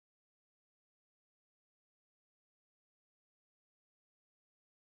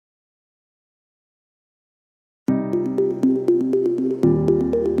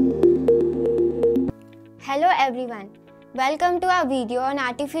Hello everyone, welcome to our video on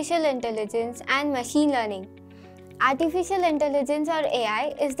artificial intelligence and machine learning. Artificial intelligence or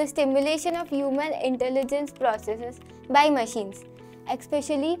AI is the stimulation of human intelligence processes by machines,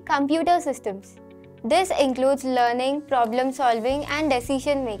 especially computer systems. This includes learning, problem solving and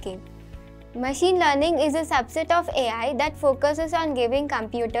decision making. Machine learning is a subset of AI that focuses on giving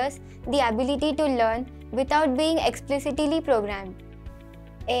computers the ability to learn without being explicitly programmed.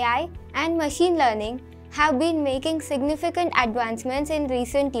 AI and machine learning have been making significant advancements in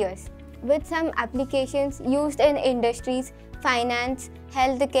recent years, with some applications used in industries, finance,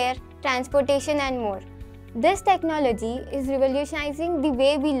 healthcare, transportation and more. This technology is revolutionizing the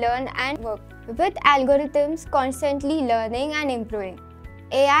way we learn and work, with algorithms constantly learning and improving.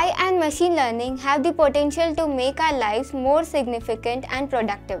 AI and machine learning have the potential to make our lives more significant and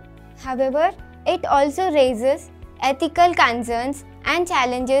productive. However, it also raises ethical concerns and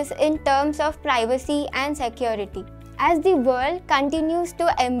challenges in terms of privacy and security. As the world continues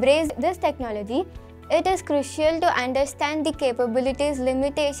to embrace this technology, it is crucial to understand the capabilities,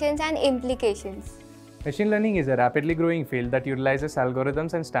 limitations, and implications. Machine learning is a rapidly growing field that utilizes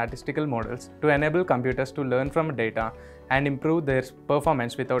algorithms and statistical models to enable computers to learn from data and improve their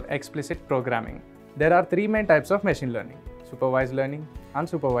performance without explicit programming. There are three main types of machine learning: supervised learning,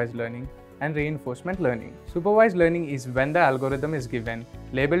 unsupervised learning, and reinforcement learning. Supervised learning is when the algorithm is given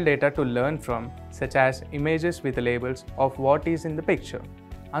labeled data to learn from, such as images with labels of what is in the picture.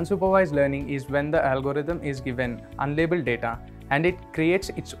 Unsupervised learning is when the algorithm is given unlabeled data and it creates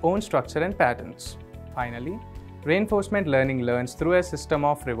its own structure and patterns. Finally, reinforcement learning learns through a system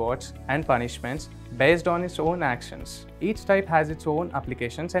of rewards and punishments based on its own actions. Each type has its own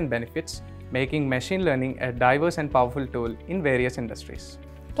applications and benefits, making machine learning a diverse and powerful tool in various industries.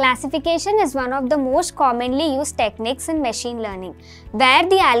 Classification is one of the most commonly used techniques in machine learning, where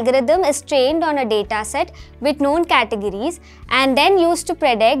the algorithm is trained on a dataset with known categories and then used to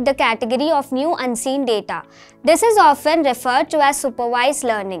predict the category of new unseen data. This is often referred to as supervised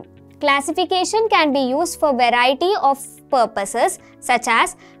learning. Classification can be used for a variety of purposes, such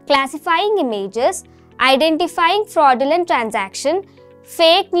as classifying images, identifying fraudulent transaction,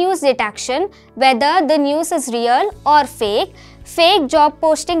 fake news detection, whether the news is real or fake, fake job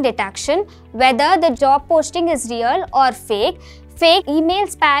posting detection, whether the job posting is real or fake, fake email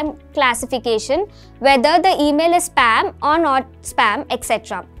spam classification, whether the email is spam or not spam,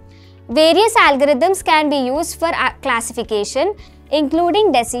 etc. Various algorithms can be used for classification,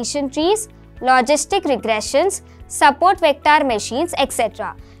 including decision trees, logistic regressions, support vector machines,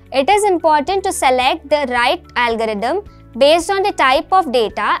 etc. It is important to select the right algorithm based on the type of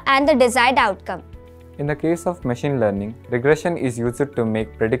data and the desired outcome. In the case of machine learning, regression is used to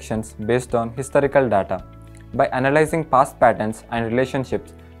make predictions based on historical data. By analyzing past patterns and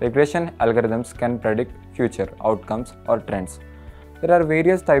relationships, regression algorithms can predict future outcomes or trends. There are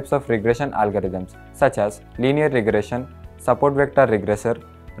various types of regression algorithms, such as linear regression, support vector regressor,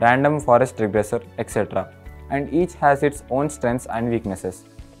 random forest regressor, etc. and each has its own strengths and weaknesses.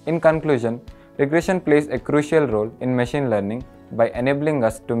 In conclusion, regression plays a crucial role in machine learning by enabling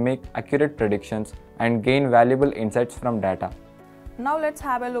us to make accurate predictions and gain valuable insights from data. Now let's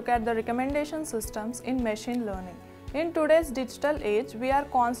have a look at the recommendation systems in machine learning. In today's digital age, we are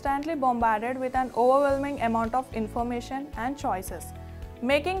constantly bombarded with an overwhelming amount of information and choices,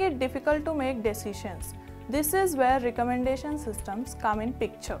 making it difficult to make decisions. This is where recommendation systems come in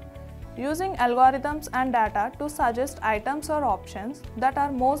picture, using algorithms and data to suggest items or options that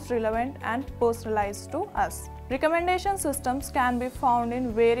are most relevant and personalized to us. Recommendation systems can be found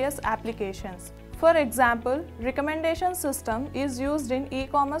in various applications. For example, recommendation system is used in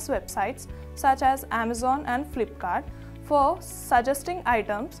e-commerce websites such as Amazon and Flipkart for suggesting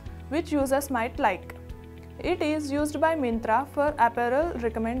items which users might like. It is used by Myntra for apparel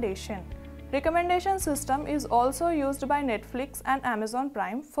recommendation. Recommendation system is also used by Netflix and Amazon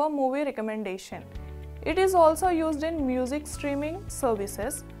Prime for movie recommendation. It is also used in music streaming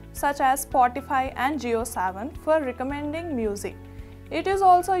services such as Spotify and JioSaavn for recommending music. It is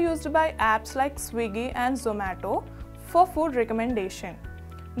also used by apps like Swiggy and Zomato for food recommendation.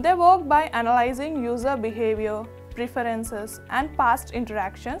 They work by analyzing user behavior, preferences, and past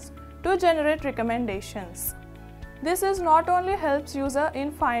interactions to generate recommendations. This is not only helps user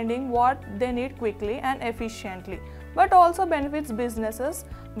in finding what they need quickly and efficiently, but also benefits businesses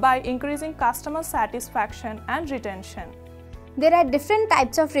by increasing customer satisfaction and retention. There are different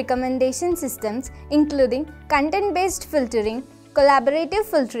types of recommendation systems, including content-based filtering, collaborative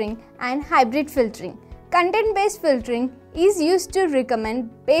filtering, and hybrid filtering. Content-based filtering is used to recommend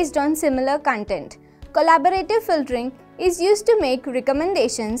based on similar content. Collaborative filtering is used to make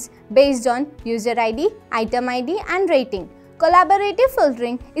recommendations based on user ID, item ID and rating. Collaborative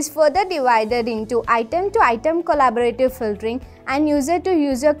filtering is further divided into item-to-item collaborative filtering and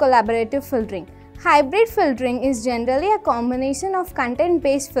user-to-user collaborative filtering. Hybrid filtering is generally a combination of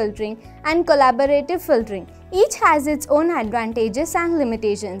content-based filtering and collaborative filtering. Each has its own advantages and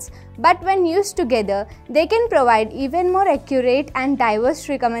limitations, but when used together, they can provide even more accurate and diverse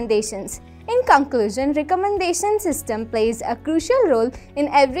recommendations. In conclusion, recommendation system plays a crucial role in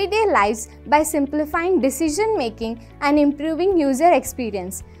everyday lives by simplifying decision making and improving user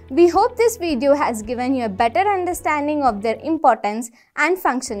experience. We hope this video has given you a better understanding of their importance and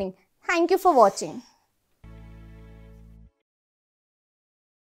functioning. Thank you for watching.